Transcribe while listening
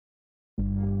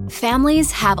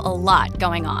Families have a lot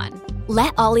going on.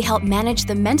 Let Ollie help manage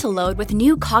the mental load with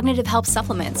new cognitive help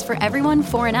supplements for everyone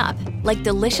 4 and up, like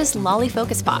delicious Lolly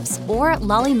Focus Pops or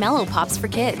Lolly Mellow Pops for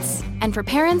kids. And for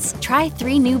parents, try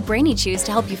 3 new Brainy Chews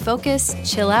to help you focus,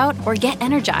 chill out, or get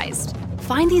energized.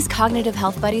 Find these cognitive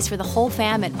health buddies for the whole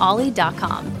fam at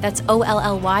ollie.com. That's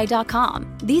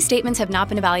OLLY.com. These statements have not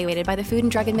been evaluated by the Food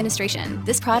and Drug Administration.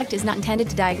 This product is not intended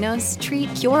to diagnose,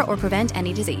 treat, cure, or prevent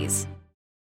any disease.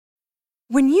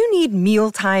 When you need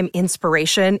mealtime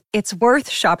inspiration, it's worth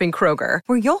shopping Kroger,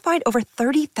 where you'll find over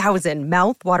 30,000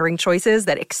 mouth-watering choices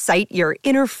that excite your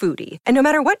inner foodie. And no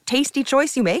matter what tasty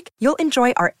choice you make, you'll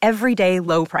enjoy our everyday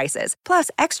low prices, plus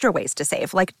extra ways to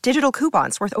save, like digital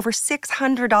coupons worth over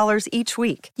 $600 each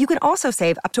week. You can also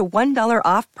save up to $1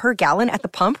 off per gallon at the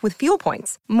pump with fuel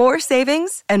points. More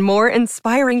savings and more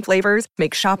inspiring flavors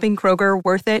make shopping Kroger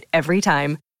worth it every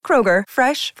time. Kroger,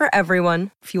 fresh for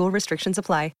everyone. Fuel restrictions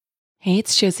apply. Hey,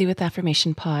 it's Josie with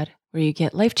Affirmation Pod, where you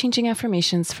get life-changing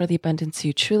affirmations for the abundance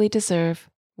you truly deserve.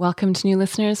 Welcome to new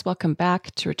listeners. Welcome back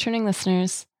to returning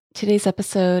listeners. Today's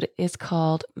episode is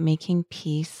called Making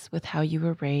Peace with How You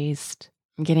Were Raised.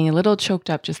 I'm getting a little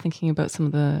choked up just thinking about some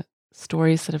of the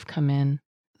stories that have come in,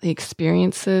 the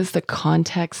experiences, the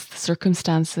context, the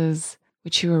circumstances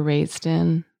which you were raised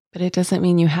in. But it doesn't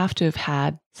mean you have to have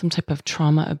had some type of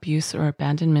trauma, abuse, or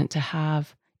abandonment to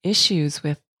have issues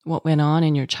with what went on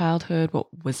in your childhood, what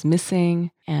was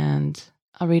missing. And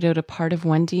I'll read out a part of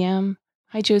one DM.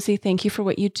 Hi, Josie. Thank you for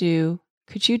what you do.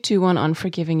 Could you do one on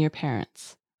forgiving your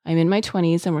parents? I'm in my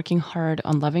 20s and working hard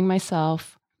on loving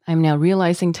myself. I'm now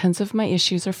realizing tons of my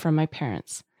issues are from my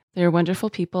parents. They are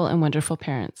wonderful people and wonderful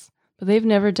parents, but they've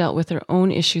never dealt with their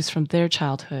own issues from their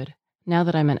childhood. Now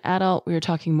that I'm an adult, we are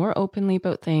talking more openly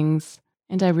about things,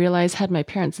 and I realize had my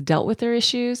parents dealt with their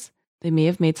issues, they may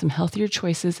have made some healthier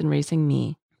choices in raising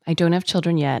me. I don't have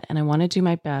children yet, and I want to do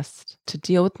my best to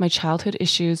deal with my childhood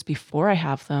issues before I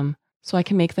have them so I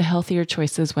can make the healthier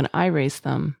choices when I raise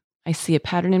them. I see a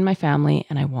pattern in my family,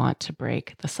 and I want to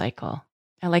break the cycle.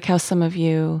 I like how some of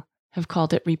you have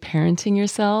called it reparenting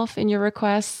yourself in your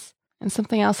requests. And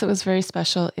something else that was very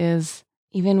special is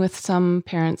even with some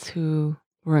parents who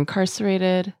were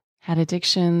incarcerated, had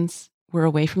addictions, were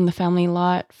away from the family a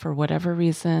lot for whatever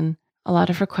reason, a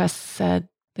lot of requests said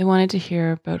they wanted to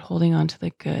hear about holding on to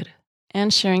the good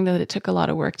and sharing that it took a lot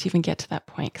of work to even get to that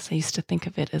point, because I used to think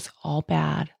of it as all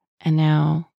bad. And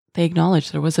now they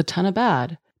acknowledge there was a ton of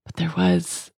bad, but there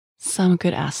was some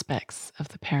good aspects of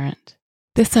the parent.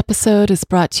 This episode is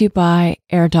brought to you by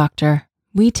Air Doctor.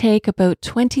 We take about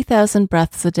 20,000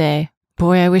 breaths a day.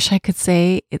 Boy, I wish I could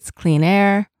say it's clean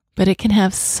air, but it can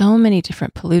have so many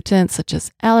different pollutants such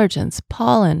as allergens,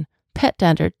 pollen, pet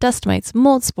dander, dust mites,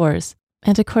 mold spores.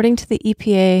 And according to the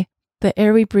EPA, the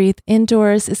air we breathe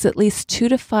indoors is at least 2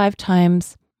 to 5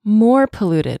 times more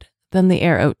polluted than the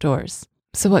air outdoors.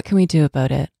 So what can we do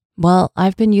about it? Well,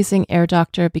 I've been using Air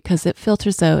Doctor because it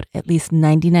filters out at least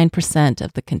 99%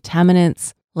 of the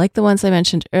contaminants, like the ones I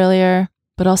mentioned earlier,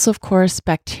 but also, of course,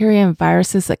 bacteria and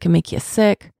viruses that can make you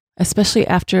sick, especially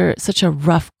after such a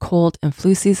rough cold and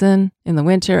flu season in the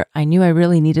winter. I knew I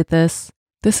really needed this.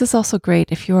 This is also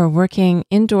great if you are working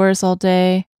indoors all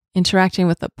day, interacting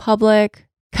with the public.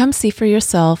 Come see for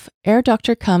yourself. Air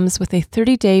Doctor comes with a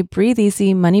 30-day breathe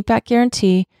easy money back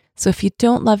guarantee. So if you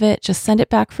don't love it, just send it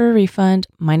back for a refund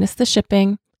minus the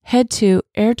shipping. Head to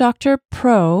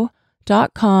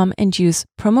airdoctorpro.com and use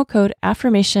promo code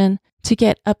AFFIRMATION to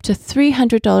get up to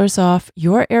 $300 off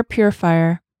your air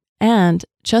purifier. And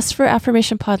just for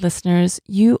Affirmation Pod listeners,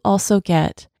 you also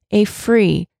get a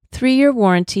free 3-year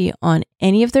warranty on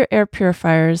any of their air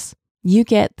purifiers. You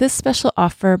get this special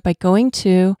offer by going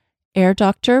to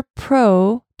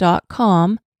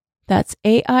airdoctorpro.com. That's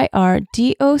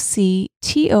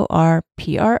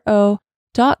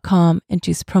airdoctorpro.com and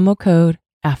use promo code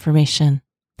AFFIRMATION.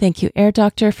 Thank you, Air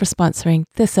Doctor, for sponsoring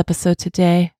this episode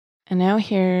today. And now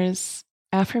here's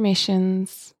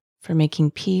affirmations for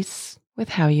making peace with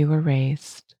how you were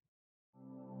raised.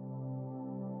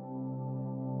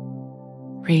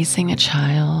 Raising a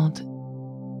child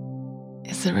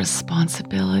is a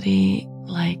responsibility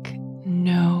like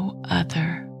no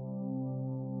other.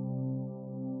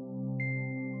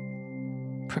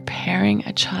 Preparing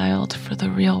a child for the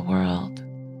real world.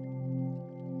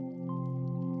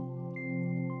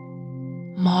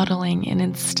 Modeling and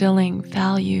instilling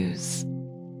values.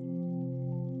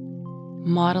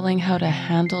 Modeling how to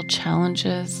handle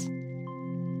challenges.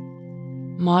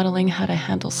 Modeling how to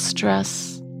handle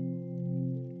stress.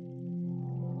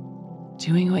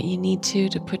 Doing what you need to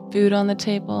put food on the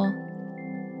table.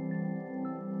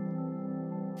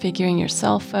 Figuring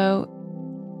yourself out.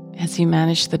 as you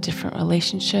manage the different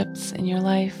relationships in your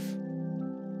life.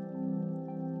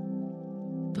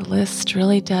 The list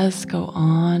really does go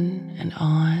on and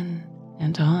on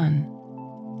and on.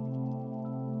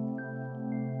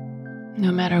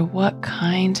 No matter what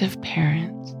kind of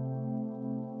parent,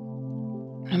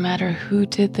 no matter who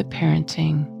did the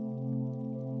parenting,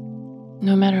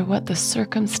 no matter what the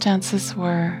circumstances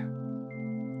were,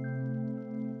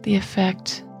 the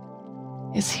effect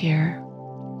is here.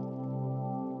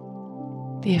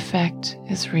 The effect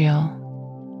is real.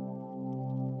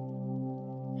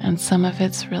 And some of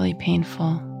it's really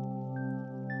painful.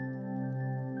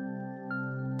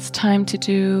 It's time to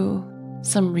do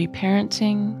some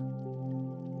reparenting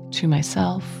to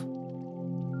myself.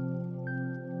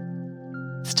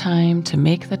 It's time to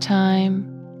make the time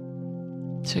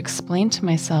to explain to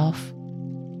myself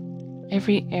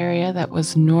every area that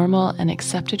was normal and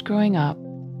accepted growing up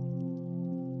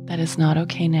that is not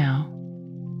okay now.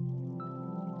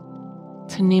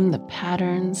 To name the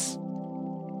patterns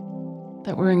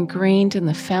that were ingrained in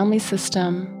the family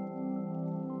system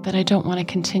that I don't want to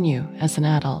continue as an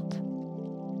adult.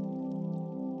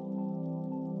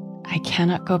 I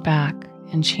cannot go back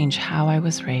and change how I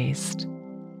was raised,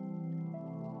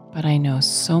 but I know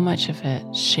so much of it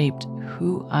shaped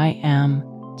who I am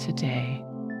today.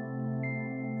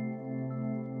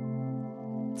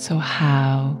 So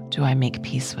how do I make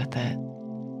peace with it?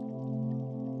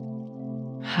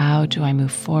 How do I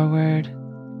move forward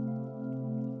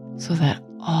so that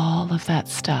all of that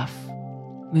stuff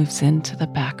moves into the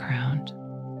background?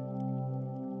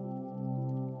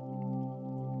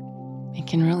 It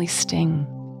can really sting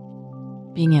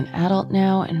being an adult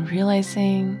now and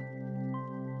realizing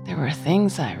there were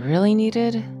things I really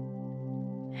needed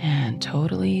and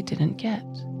totally didn't get.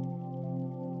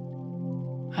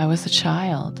 I was a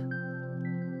child,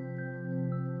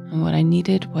 and what I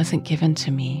needed wasn't given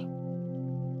to me,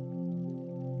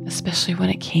 especially when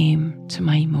it came to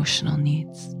my emotional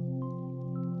needs.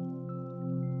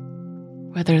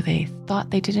 Whether they thought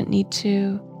they didn't need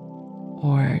to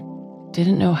or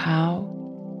didn't know how,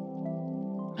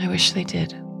 I wish they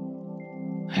did.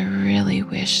 I really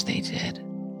wish they did.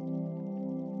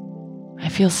 I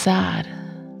feel sad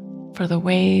for the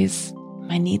ways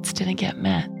my needs didn't get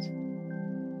met.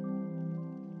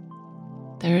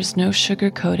 There is no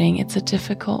sugarcoating. It's a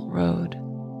difficult road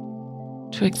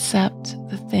to accept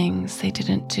the things they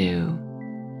didn't do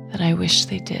that I wish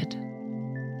they did.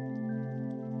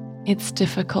 It's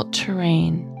difficult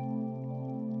terrain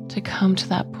to come to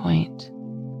that point.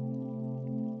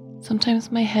 Sometimes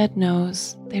my head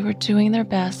knows they were doing their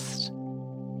best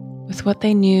with what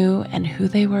they knew and who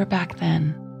they were back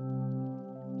then,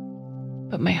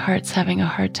 but my heart's having a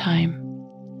hard time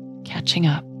catching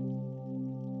up.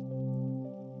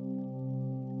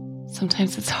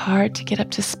 Sometimes it's hard to get up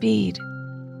to speed,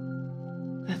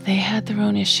 that they had their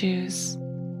own issues.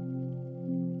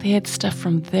 They had stuff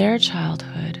from their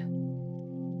childhood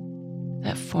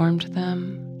that formed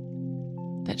them,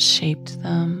 that shaped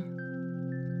them,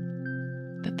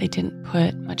 that they didn't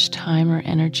put much time or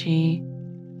energy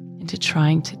into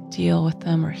trying to deal with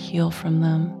them or heal from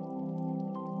them.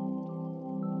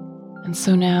 And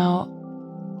so now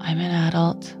I'm an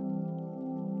adult.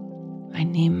 I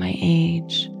name my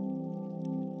age.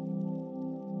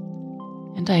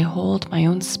 And I hold my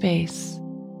own space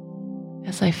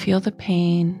as I feel the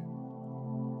pain,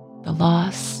 the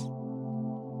loss,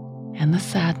 and the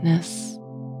sadness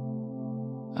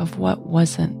of what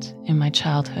wasn't in my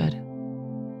childhood.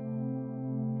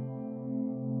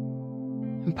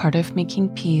 And part of making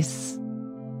peace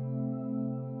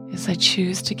is I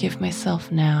choose to give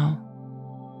myself now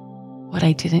what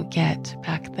I didn't get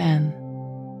back then.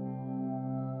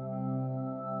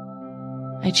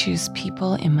 I choose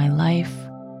people in my life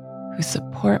who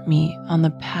support me on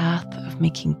the path of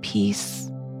making peace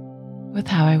with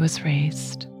how I was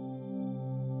raised.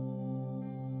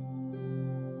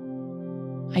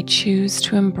 I choose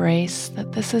to embrace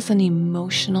that this is an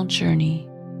emotional journey,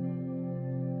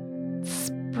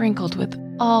 sprinkled with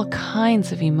all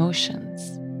kinds of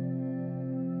emotions.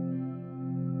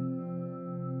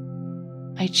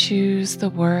 I choose the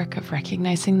work of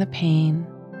recognizing the pain,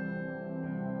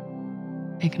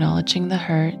 acknowledging the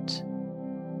hurt,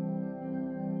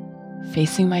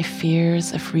 facing my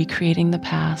fears of recreating the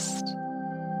past.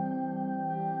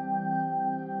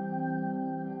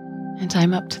 And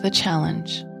I'm up to the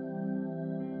challenge,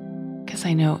 because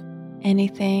I know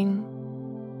anything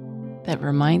that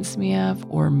reminds me of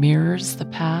or mirrors the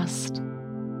past,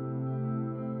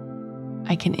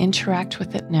 I can interact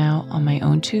with it now on my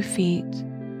own 2 feet,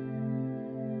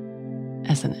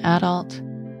 as an adult,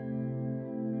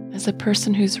 as a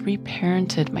person who's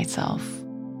reparented myself.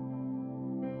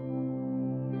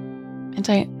 And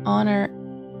I honor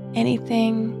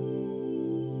anything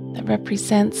that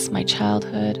represents my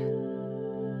childhood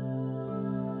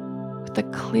with a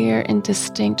clear and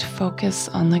distinct focus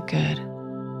on the good.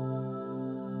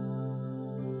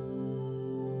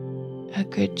 A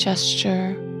good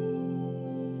gesture,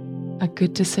 a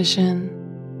good decision,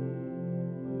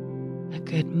 a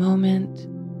good moment.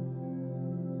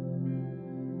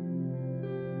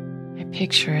 I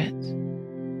picture it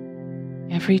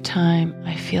every time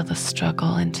I feel the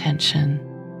struggle and tension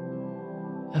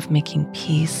of making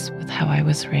peace with how I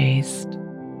was raised.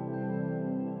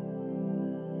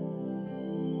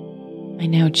 I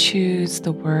now choose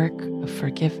the work of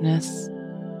forgiveness.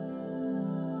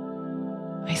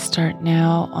 I start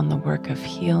now on the work of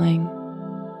healing.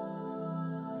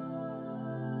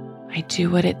 I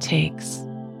do what it takes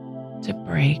to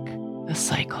break the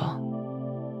cycle.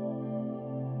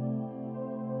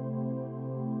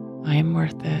 I am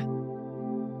worth it.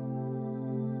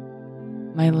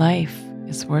 My life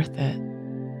is worth it.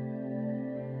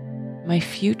 My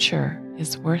future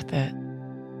is worth it.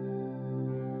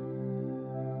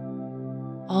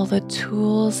 All the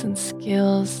tools and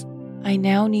skills I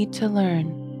now need to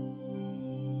learn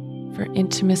for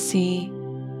intimacy,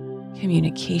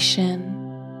 communication,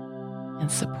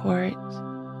 and support,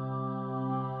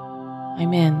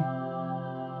 I'm in.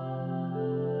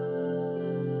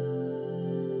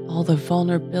 All the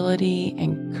vulnerability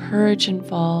and courage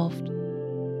involved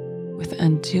with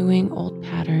undoing old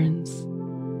patterns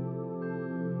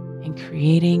and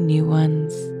creating new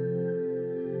ones,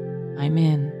 I'm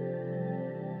in.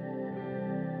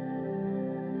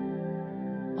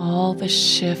 All the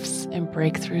shifts and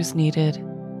breakthroughs needed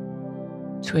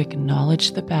to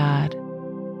acknowledge the bad,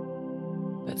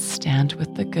 but stand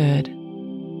with the good,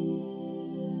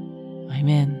 I'm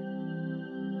in.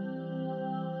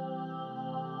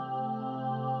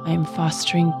 I am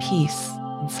fostering peace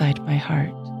inside my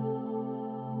heart.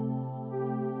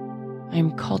 I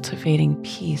am cultivating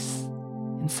peace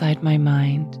inside my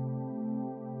mind.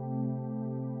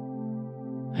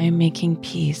 I am making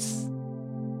peace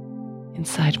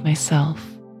inside myself.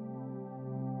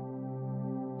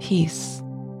 Peace,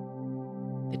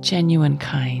 the genuine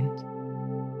kind,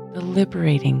 the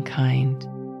liberating kind,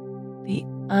 the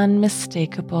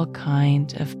unmistakable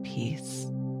kind of peace.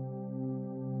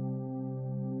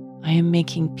 I am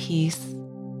making peace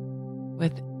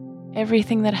with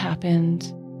everything that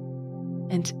happened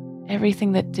and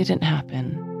everything that didn't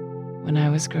happen when I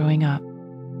was growing up.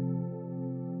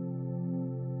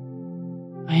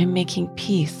 I am making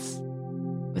peace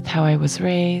with how I was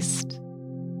raised.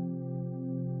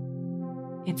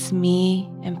 It's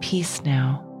me and peace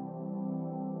now.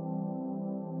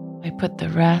 I put the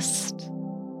rest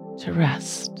to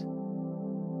rest.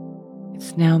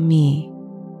 It's now me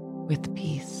with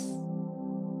peace.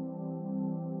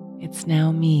 It's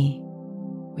now me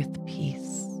with peace.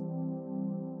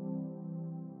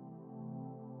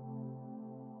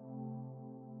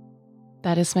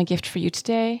 That is my gift for you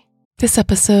today. This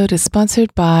episode is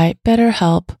sponsored by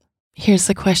BetterHelp. Here's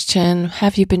the question.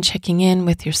 Have you been checking in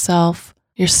with yourself,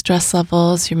 your stress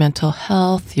levels, your mental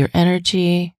health, your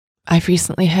energy? I've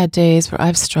recently had days where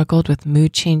I've struggled with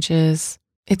mood changes.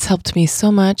 It's helped me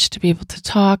so much to be able to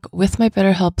talk with my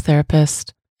BetterHelp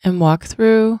therapist and walk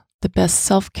through the best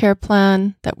self-care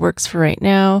plan that works for right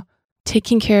now.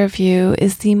 Taking care of you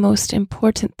is the most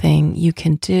important thing you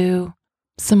can do.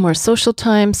 Some more social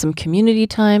time, some community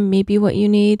time may be what you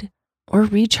need, or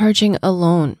recharging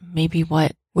alone may be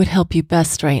what would help you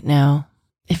best right now.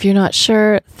 If you're not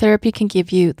sure, therapy can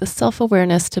give you the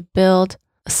self-awareness to build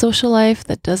a social life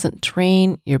that doesn't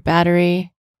drain your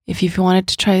battery. If you've wanted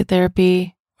to try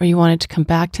therapy or you wanted to come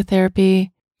back to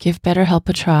therapy, give BetterHelp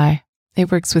a try.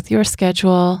 It works with your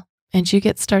schedule, and you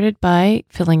get started by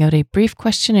filling out a brief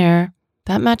questionnaire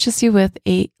that matches you with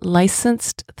a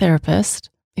licensed therapist.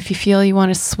 If you feel you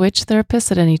want to switch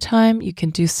therapists at any time, you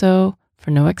can do so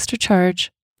for no extra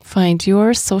charge. Find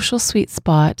your social sweet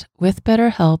spot with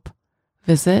BetterHelp.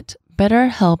 Visit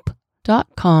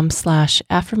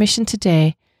betterhelp.com/affirmation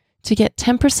today to get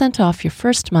 10% off your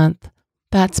first month.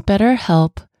 That's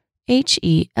BetterHelp,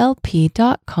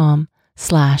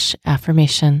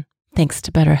 HELP.com/affirmation. Thanks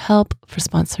to BetterHelp for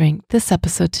sponsoring this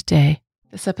episode today.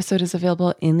 This episode is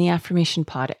available in the Affirmation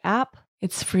Pod app.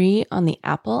 It's free on the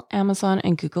Apple, Amazon,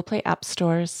 and Google Play app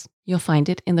stores. You'll find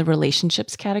it in the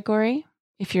relationships category.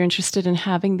 If you're interested in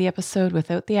having the episode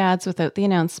without the ads, without the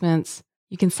announcements,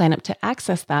 you can sign up to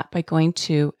access that by going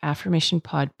to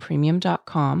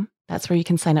affirmationpodpremium.com. That's where you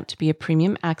can sign up to be a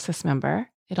premium access member.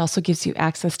 It also gives you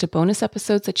access to bonus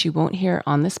episodes that you won't hear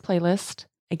on this playlist.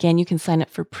 Again, you can sign up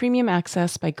for premium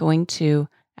access by going to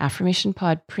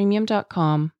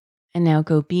affirmationpodpremium.com. And now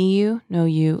go be you, know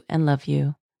you, and love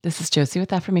you. This is Josie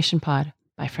with Affirmation Pod.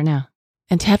 Bye for now.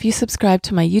 And have you subscribed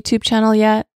to my YouTube channel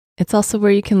yet? It's also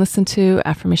where you can listen to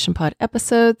Affirmation Pod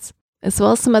episodes, as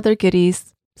well as some other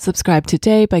goodies. Subscribe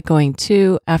today by going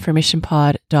to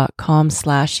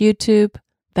affirmationpod.com/YouTube.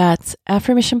 That's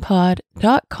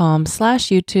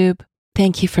affirmationpod.com/YouTube.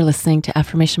 Thank you for listening to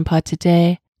Affirmation Pod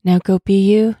today. Now go be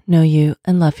you, know you,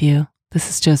 and love you. This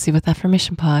is Josie with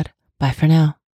Affirmation Pod. Bye for now.